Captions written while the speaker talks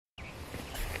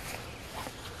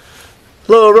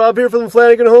Hello, Rob here from the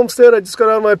Flanagan Homestead. I just got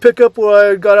out of my pickup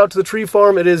where I got out to the tree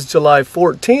farm. It is July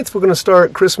 14th. We're going to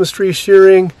start Christmas tree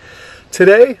shearing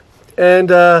today. And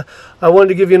I wanted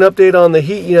to give you an update on the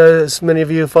heat. As many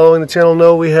of you following the channel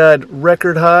know, we had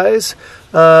record highs.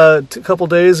 A couple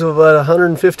days of about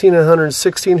 115 and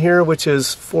 116 here, which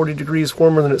is 40 degrees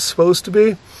warmer than it's supposed to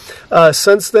be.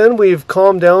 Since then, we've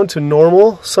calmed down to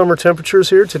normal summer temperatures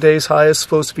here. Today's high is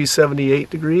supposed to be 78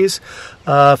 degrees.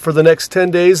 For the next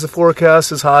 10 days, the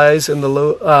forecast is highs in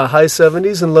the high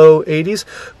 70s and low 80s,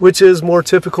 which is more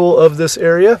typical of this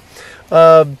area.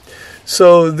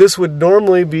 So this would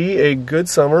normally be a good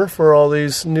summer for all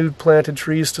these new planted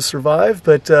trees to survive,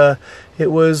 but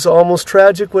it was almost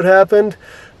tragic what happened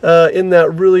in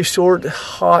that really short,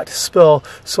 hot spell.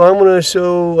 So I'm going to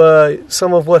show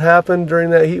some of what happened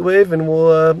during that heat wave, and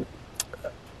we'll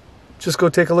just go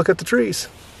take a look at the trees.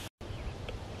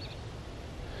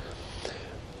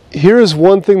 Here is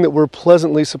one thing that we're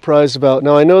pleasantly surprised about.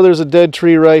 Now I know there's a dead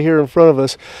tree right here in front of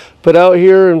us, but out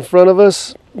here in front of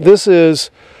us, this is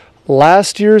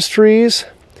last year's trees.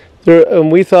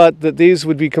 And we thought that these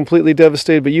would be completely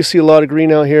devastated, but you see a lot of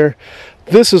green out here.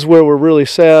 This is where we're really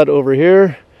sad over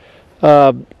here.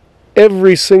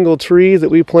 Every single tree that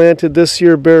we planted this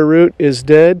year bare root is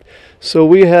dead. So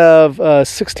we have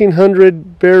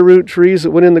 1,600 bare root trees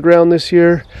that went in the ground this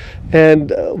year,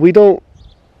 and we don't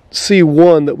see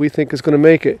one that we think is going to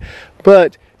make it.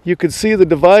 But you could see the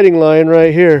dividing line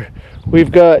right here.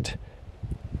 We've got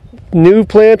new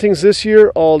plantings this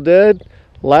year, all dead.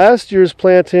 Last year's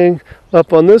planting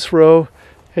up on this row,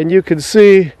 and you can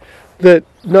see that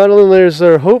not only is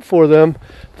there hope for them,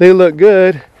 they look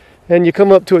good. And you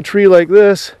come up to a tree like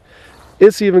this,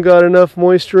 it's even got enough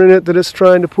moisture in it that it's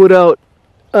trying to put out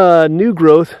new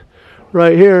growth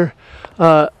right here,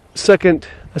 a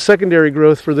secondary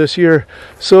growth for this year.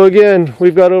 So again,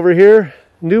 we've got over here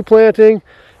new planting,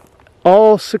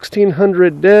 all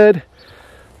 1,600 dead.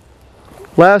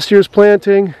 Last year's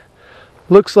planting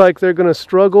looks like they're going to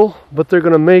struggle, but they're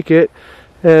going to make it,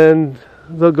 and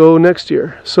they'll go next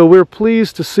year. So we're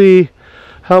pleased to see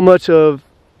how much of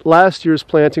last year's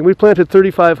planting. We planted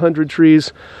 3,500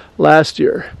 trees last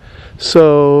year.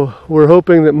 So we're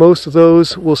hoping that most of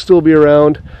those will still be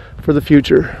around for the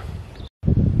future.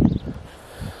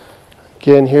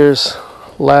 Again, here's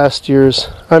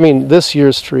this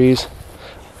year's trees.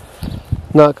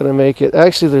 Not going to make it.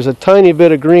 Actually, there's a tiny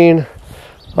bit of green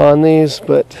on these,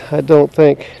 but I don't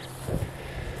think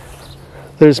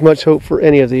there's much hope for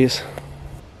any of these.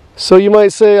 So you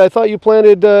might say, I thought you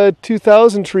planted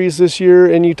 2,000 trees this year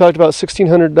and you talked about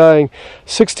 1,600 dying.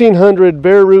 1,600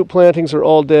 bare root plantings are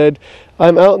all dead.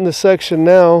 I'm out in the section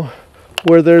now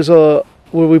where where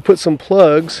we put some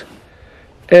plugs,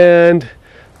 and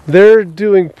they're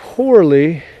doing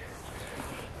poorly,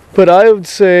 but I would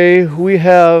say we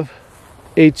have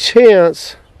a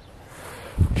chance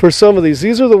for some of these.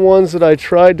 These are the ones that I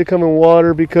tried to come and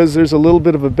water because there's a little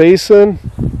bit of a basin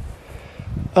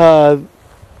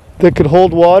that could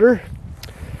hold water.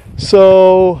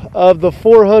 So of the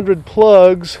 400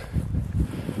 plugs,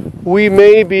 we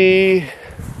may be,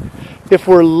 if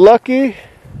we're lucky,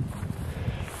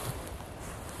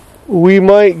 we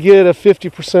might get a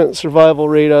 50% survival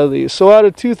rate out of these. So out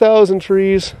of 2,000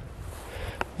 trees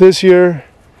this year,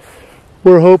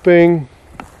 we're hoping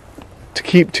to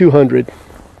keep 200.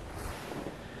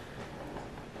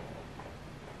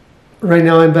 Right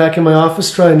now I'm back in my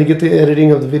office trying to get the editing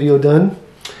of the video done.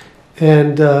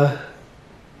 And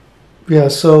yeah,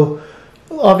 so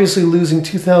obviously losing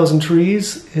 2,000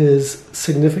 trees is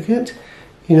significant.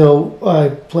 You know, I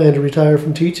plan to retire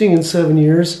from teaching in 7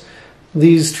 years.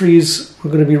 These trees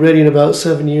were going to be ready in about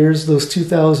 7 years. Those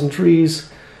 2,000 trees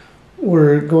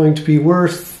were going to be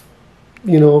worth,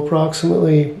 you know,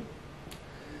 approximately,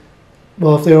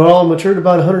 well, if they were all matured,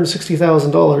 about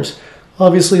 $160,000.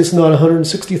 Obviously, it's not a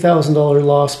 $160,000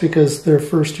 loss because they're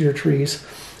first-year trees,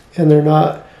 and they're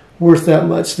not worth that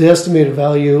much. The estimated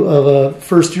value of a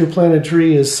first-year planted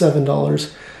tree is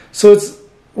 $7. So it's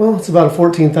about a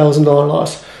 $14,000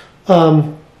 loss.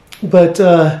 But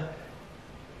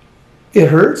it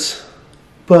hurts.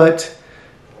 But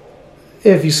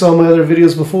if you saw my other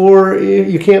videos before,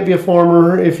 you can't be a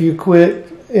farmer if you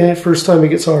quit and first time it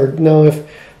gets hard. Now, if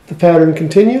the pattern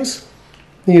continues,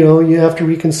 you know, you have to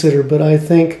reconsider. But I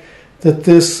think that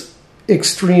this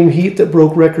extreme heat that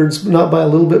broke records, not by a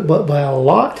little bit, but by a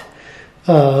lot,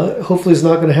 hopefully it's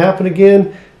not going to happen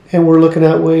again. And we're looking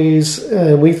at ways,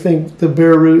 and we think the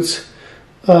bare roots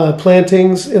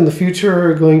plantings in the future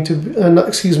are going to,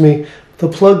 the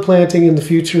plug planting in the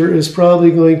future is probably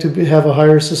going to have a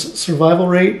higher survival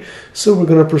rate. So we're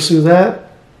going to pursue that.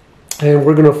 and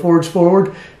we're going to forge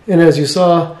forward. And as you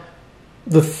saw,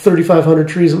 the 3,500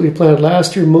 trees that we planted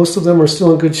last year, most of them are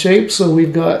still in good shape. So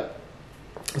we've got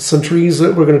some trees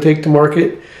that we're going to take to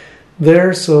market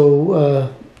there.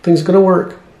 So things are going to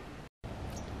work.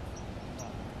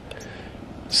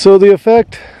 So the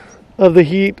effect of the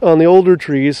heat on the older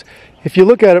trees, if you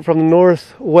look at it from the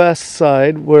northwest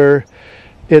side where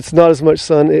it's not as much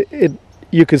sun,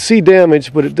 you can see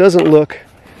damage, but it doesn't look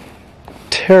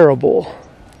terrible.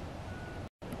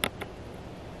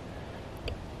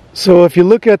 So if you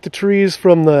look at the trees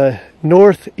from the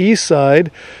northeast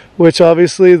side, which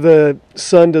obviously the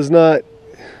sun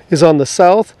is on the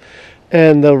south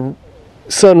and the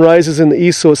sun rises in the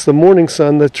east, so it's the morning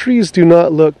sun, the trees do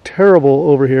not look terrible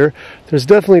over here. There's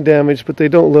definitely damage, but they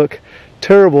don't look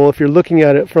terrible if you're looking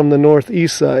at it from the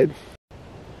northeast side.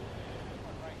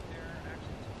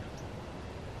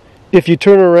 If you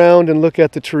turn around and look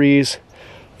at the trees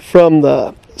from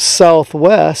the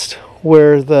southwest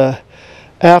where the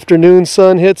afternoon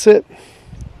sun hits it,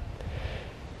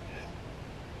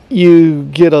 you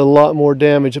get a lot more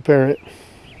damage apparent.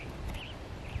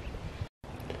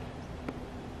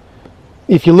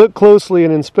 If you look closely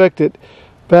and inspect it,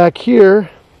 back here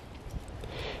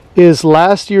is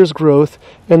last year's growth,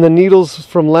 and the needles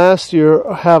from last year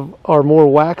are more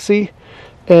waxy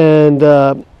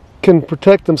and can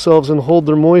protect themselves and hold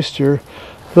their moisture.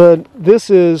 But this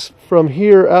is from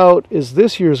here out is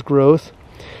this year's growth,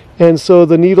 and so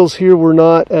the needles here were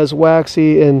not as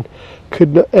waxy and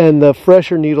the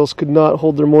fresher needles could not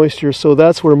hold their moisture. So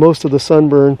that's where most of the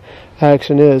sunburn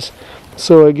action is.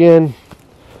 So again,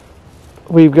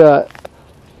 we've got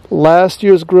last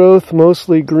year's growth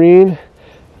mostly green,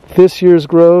 this year's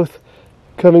growth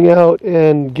coming out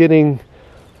and getting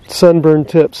sunburned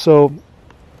tips. So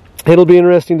it'll be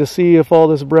interesting to see if all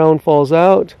this brown falls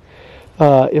out.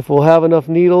 If we'll have enough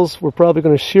needles, we're probably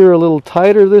going to shear a little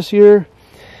tighter this year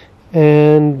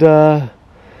and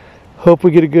hope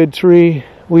we get a good tree.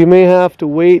 We may have to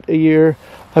wait a year.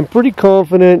 I'm pretty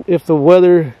confident if the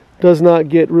weather does not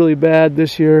get really bad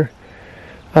this year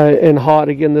and hot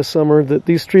again this summer, that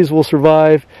these trees will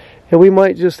survive, and we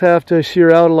might just have to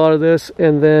shear out a lot of this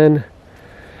and then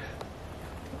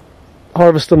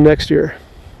harvest them next year.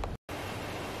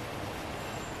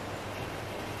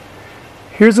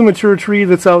 Here's a mature tree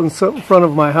that's out in front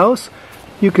of my house.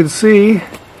 You can see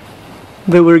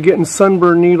that we're getting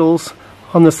sunburned needles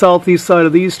on the southeast side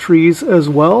of these trees as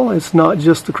well. It's not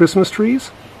just the Christmas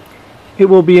trees. It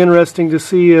will be interesting to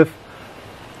see if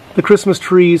the Christmas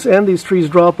trees and these trees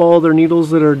drop all their needles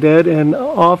that are dead and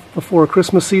off before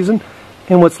Christmas season,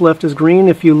 and what's left is green.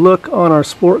 If you look on our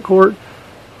sport court,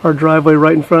 our driveway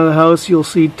right in front of the house, you'll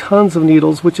see tons of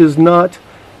needles, which is not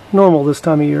normal this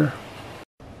time of year.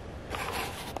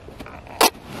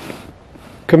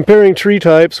 Comparing tree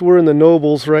types, we're in the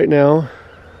nobles right now.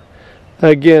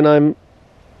 Again, I'm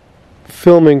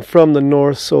filming from the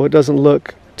north, so it doesn't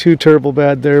look too terrible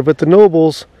bad there, but the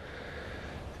nobles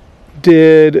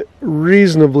did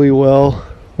reasonably well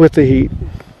with the heat.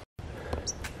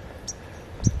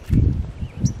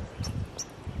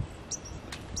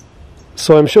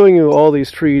 So I'm showing you all these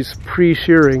trees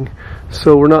pre-shearing,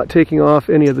 so we're not taking off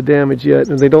any of the damage yet,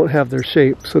 and they don't have their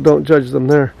shape, so don't judge them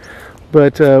there.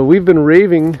 But we've been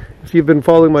raving, if you've been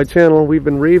following my channel, we've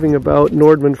been raving about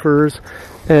Nordman firs,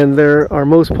 and they're our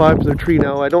most popular tree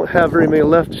now. I don't have very many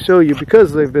left to show you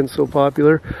because they've been so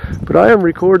popular, but I am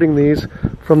recording these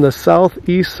from the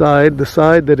southeast side, the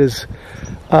side that is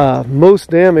most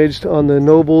damaged on the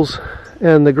nobles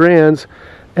and the grands,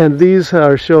 and these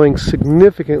are showing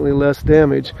significantly less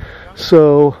damage.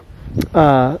 So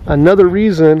another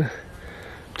reason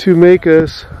to make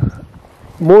us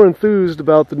more enthused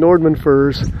about the Nordman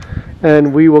firs,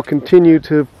 and we will continue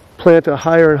to plant a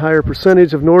higher and higher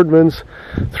percentage of Nordmans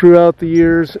throughout the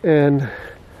years. And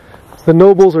the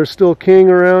nobles are still king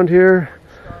around here,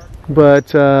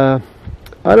 but I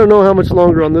don't know how much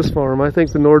longer on this farm. I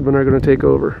think the Nordman are going to take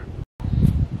over.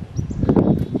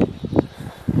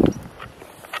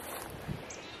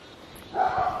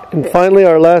 And finally,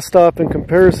 our last stop in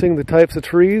comparing the types of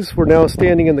trees, we're now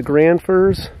standing in the grand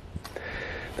firs.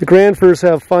 The grand firs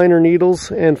have finer needles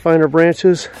and finer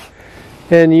branches,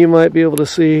 and you might be able to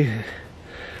see,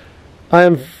 I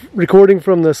am recording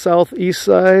from the southeast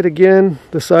side again,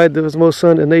 the side that was most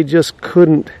sun, and they just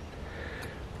couldn't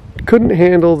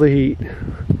handle the heat,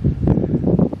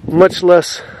 much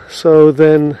less so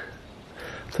than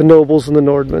the nobles and the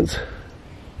Nordmans.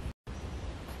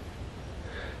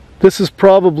 This is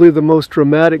probably the most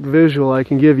dramatic visual I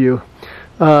can give you.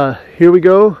 Here we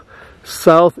go.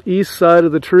 Southeast side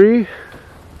of the tree.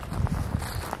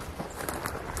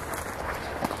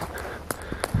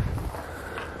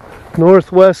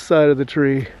 northwest side of the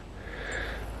tree.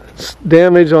 It's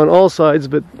damage on all sides,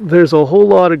 but there's a whole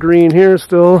lot of green here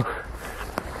still.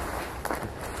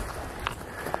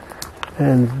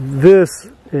 And this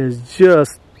is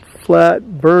just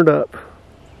flat burned up.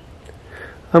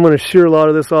 I'm going to shear a lot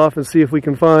of this off and see if we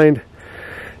can find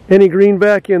any green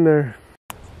back in there.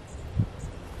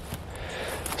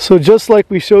 So just like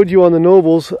we showed you on the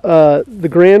nobles, the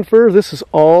grand fir, this is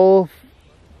all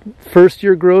first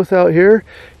year growth out here.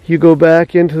 You go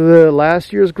back into the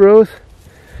last year's growth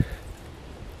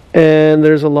and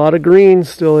there's a lot of green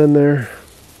still in there.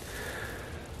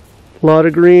 A lot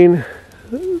of green.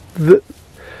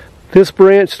 This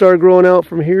branch started growing out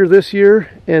from here this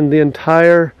year, and the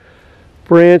entire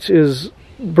branch is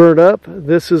burnt up.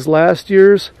 This is last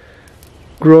year's,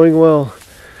 growing well.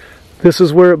 This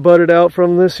is where it budded out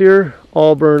from this year,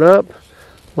 all burnt up.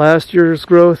 Last year's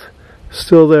growth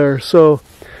still there. So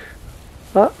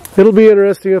it'll be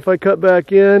interesting if I cut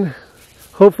back in.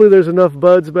 Hopefully there's enough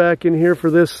buds back in here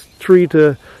for this tree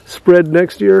to spread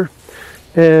next year.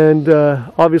 And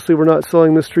obviously we're not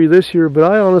selling this tree this year, but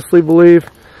I honestly believe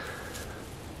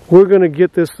we're going to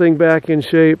get this thing back in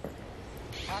shape,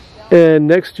 and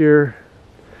next year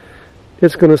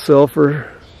it's going to sell for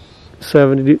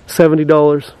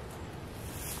 $70.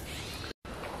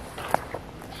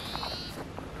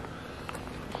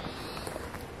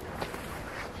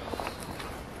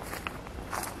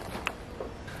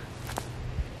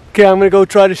 Okay, I'm going to go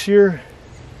try to shear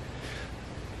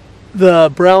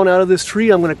the brown out of this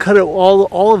tree. I'm going to cut it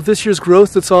all of this year's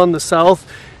growth that's on the south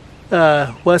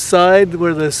west side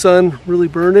where the sun really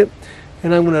burned it,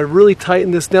 and I'm going to really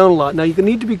tighten this down a lot. Now you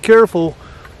need to be careful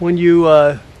when you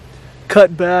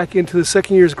cut back into the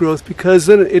second year's growth, because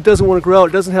then it doesn't want to grow out.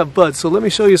 It doesn't have buds. So let me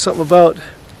show you something about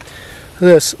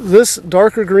this. This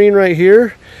darker green right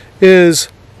here is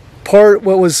what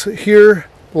was here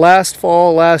last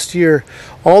fall, last year.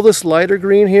 All this lighter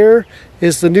green here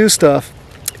is the new stuff.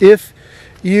 If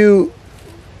you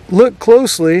look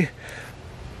closely,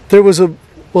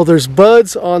 there's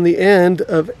buds on the end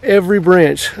of every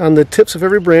branch. On the tips of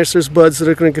every branch, there's buds that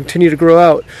are going to continue to grow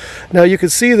out. Now you can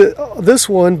see that this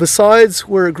one, besides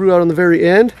where it grew out on the very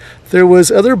end, there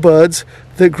was other buds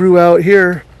that grew out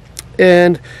here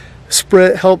and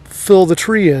help fill the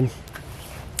tree in.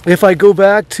 If I go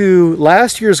back to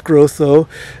last year's growth though,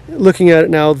 looking at it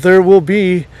now, there will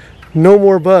be no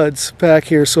more buds back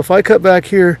here. So if I cut back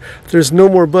here, there's no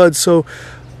more buds. So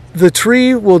the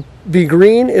tree will be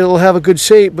green, it'll have a good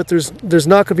shape, but there's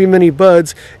not going to be many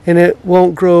buds, and it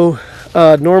won't grow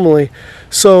normally.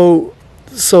 So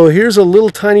here's a little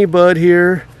tiny bud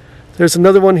here. There's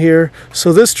another one here.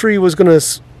 So this tree was going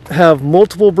to have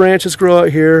multiple branches grow out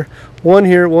here, one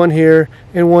here,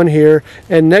 and one here.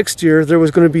 And next year there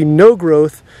was going to be no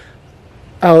growth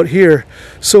out here.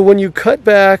 So when you cut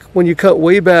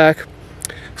way back,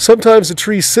 sometimes the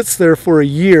tree sits there for a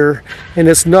year and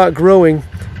it's not growing.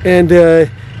 And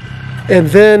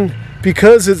then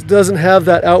because it doesn't have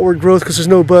that outward growth, because there's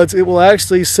no buds, it will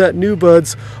actually set new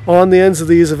buds on the ends of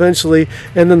these eventually,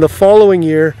 and then the following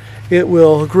year it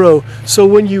will grow. So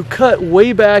when you cut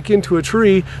way back into a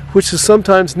tree, which is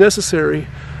sometimes necessary,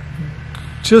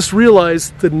 just realize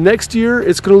the next year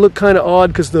it's going to look kind of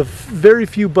odd, because the very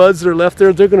few buds that are left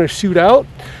there, they're going to shoot out,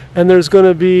 and there's going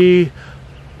to be,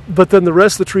 but then the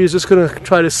rest of the tree is just going to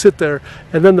try to sit there.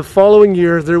 And then the following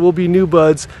year there will be new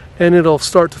buds and it'll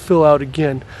start to fill out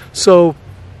again. So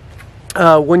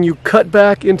when you cut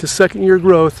back into second year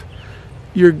growth,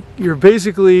 you're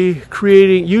basically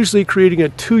usually creating a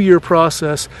 2-year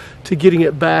process to getting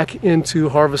it back into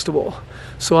harvestable.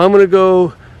 So I'm going to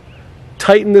go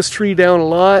tighten this tree down a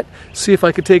lot, see if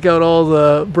I could take out all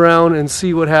the brown and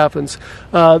see what happens.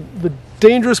 The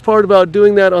dangerous part about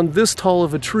doing that on this tall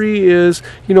of a tree is,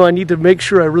 I need to make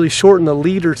sure I really shorten the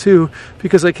leader too,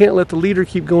 because I can't let the leader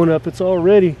keep going up. It's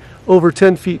already over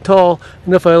 10 feet tall,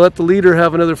 and if I let the leader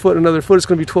have another foot, it's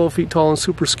going to be 12 feet tall and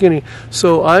super skinny.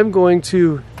 So I'm going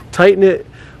to tighten it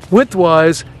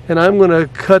widthwise, and I'm going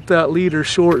to cut that leader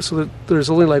short so that there's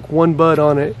only like one bud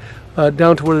on it,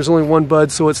 down to where there's only one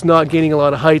bud, so it's not gaining a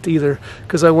lot of height either,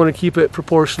 because I want to keep it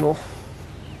proportional.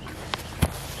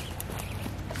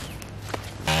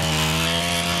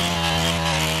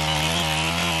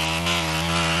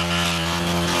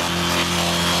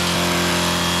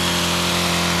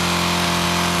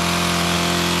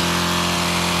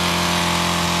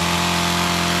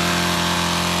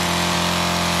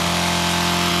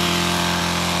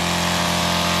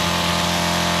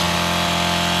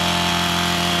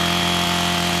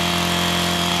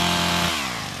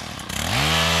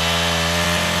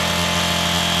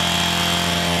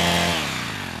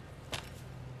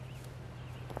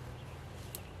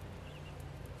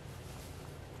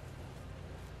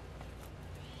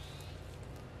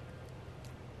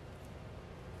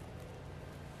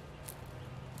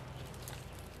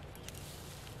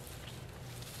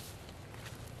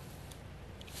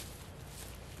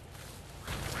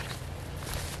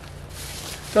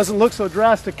 Doesn't look so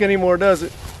drastic anymore, does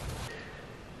it?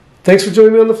 Thanks for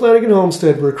joining me on the Flanagan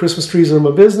Homestead, where Christmas trees are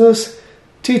my business,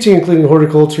 teaching and cleaning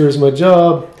horticulture is my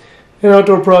job, and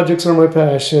outdoor projects are my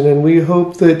passion. And we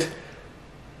hope that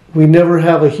we never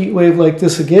have a heat wave like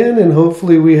this again, and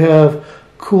hopefully we have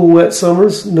cool, wet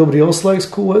summers. Nobody else likes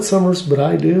cool, wet summers, but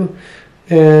I do.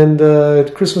 And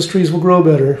Christmas trees will grow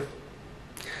better.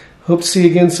 Hope to see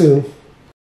you again soon.